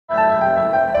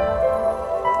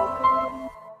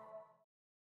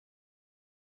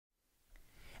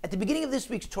At the beginning of this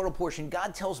week's Torah portion,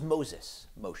 God tells Moshe,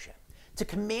 to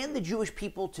command the Jewish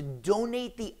people to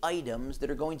donate the items that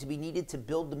are going to be needed to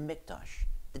build the mikdash,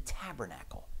 the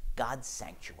tabernacle, God's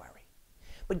sanctuary.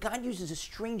 But God uses a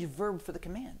strange verb for the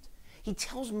command. He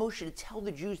tells Moshe to tell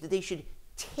the Jews that they should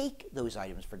take those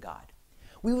items for God.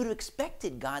 We would have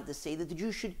expected God to say that the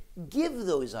Jews should give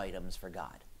those items for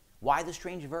God. Why the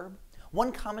strange verb?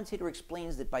 One commentator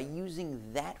explains that by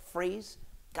using that phrase,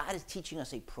 God is teaching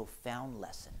us a profound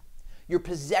lesson. Your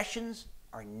possessions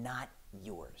are not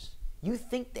yours. You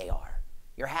think they are.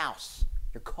 Your house,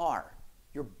 your car,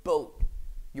 your boat,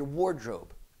 your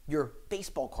wardrobe, your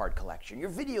baseball card collection, your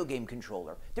video game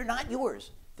controller, they're not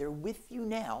yours. They're with you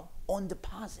now on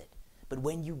deposit. But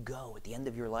when you go at the end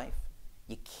of your life,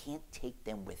 you can't take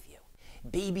them with you.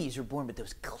 Babies are born with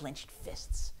those clenched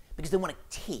fists because they want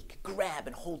to take, grab,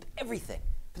 and hold everything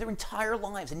for their entire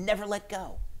lives and never let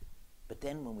go. But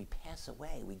then when we pass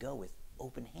away, we go with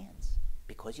open hands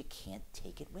because you can't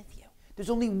take it with you. There's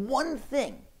only one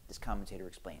thing, this commentator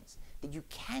explains, that you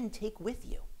can take with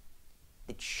you.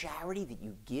 The charity that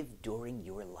you give during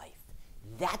your life.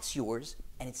 That's yours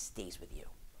and it stays with you.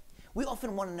 We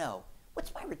often want to know,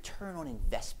 what's my return on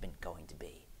investment going to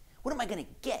be? What am I going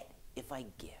to get if I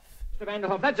give? Mr.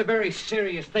 Vanderhoff, that's a very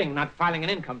serious thing, not filing an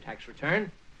income tax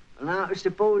return. Well, now,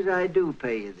 suppose I do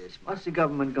pay you this. What's the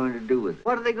government going to do with it?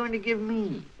 What are they going to give me?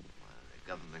 Well, the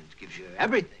government gives you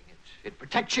everything. It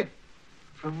protects you.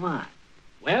 From what?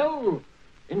 Well,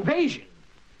 invasion.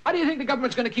 How do you think the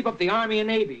government's going to keep up the Army and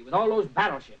Navy with all those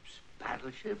battleships?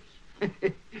 Battleships?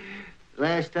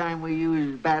 Last time we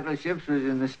used battleships was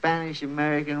in the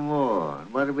Spanish-American War.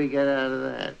 And what did we get out of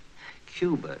that?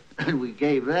 Cuba. And we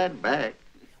gave that back.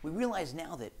 We realize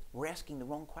now that we're asking the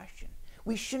wrong question.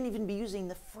 We shouldn't even be using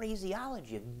the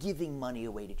phraseology of giving money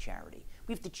away to charity.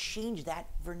 We have to change that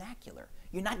vernacular.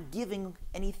 You're not giving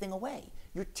anything away.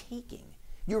 You're taking.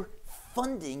 You're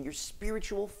funding your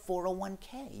spiritual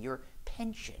 401k, your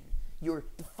pension, your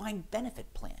defined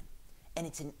benefit plan. And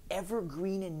it's an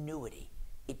evergreen annuity.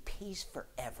 It pays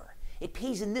forever. It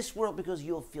pays in this world because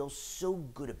you'll feel so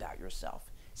good about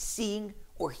yourself, seeing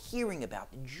or hearing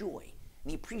about the joy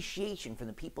and the appreciation from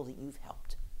the people that you've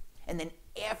helped. And then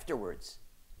afterwards,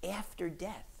 after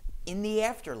death, in the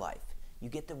afterlife, you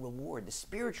get the reward, the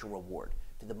spiritual reward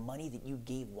for the money that you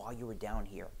gave while you were down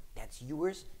here. That's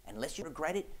yours, and unless you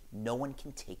regret it, no one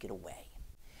can take it away.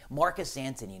 Marcus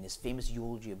Antony, in his famous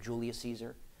eulogy of Julius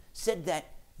Caesar, said that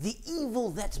the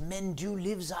evil that men do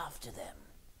lives after them.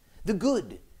 The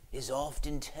good is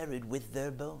often interred with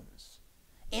their bones.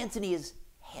 Antony is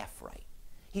half right.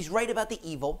 He's right about the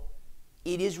evil.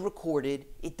 It is recorded.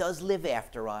 It does live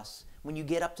after us. When you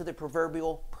get up to the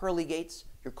proverbial pearly gates,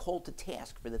 you're called to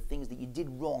task for the things that you did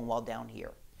wrong while down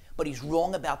here. But he's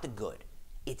wrong about the good.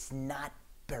 It's not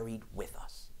buried with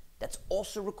us. That's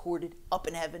also recorded up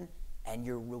in heaven, and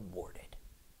you're rewarded.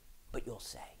 But you'll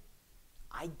say,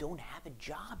 I don't have a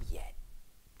job yet.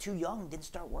 Too young, didn't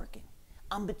start working.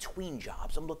 I'm between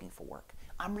jobs. I'm looking for work.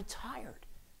 I'm retired,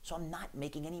 so I'm not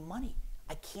making any money.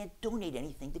 I can't donate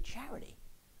anything to charity.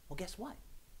 Well, guess what?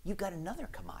 You've got another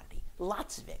commodity,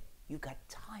 lots of it. You've got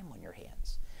time on your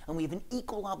hands. And we have an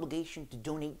equal obligation to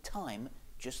donate time,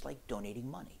 just like donating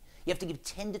money. You have to give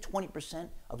 10 to 20%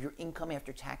 of your income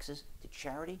after taxes to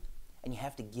charity, and you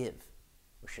have to give,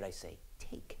 or should I say,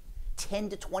 take 10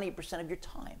 to 20% of your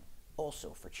time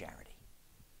also for charity.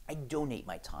 I donate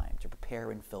my time to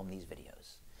prepare and film these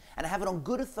videos. And I have it on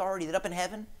good authority that up in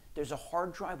heaven, there's a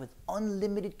hard drive with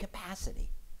unlimited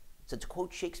capacity. So to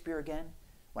quote Shakespeare again,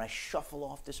 when I shuffle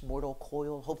off this mortal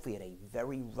coil, hopefully at a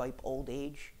very ripe old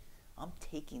age, I'm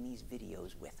taking these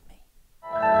videos with me.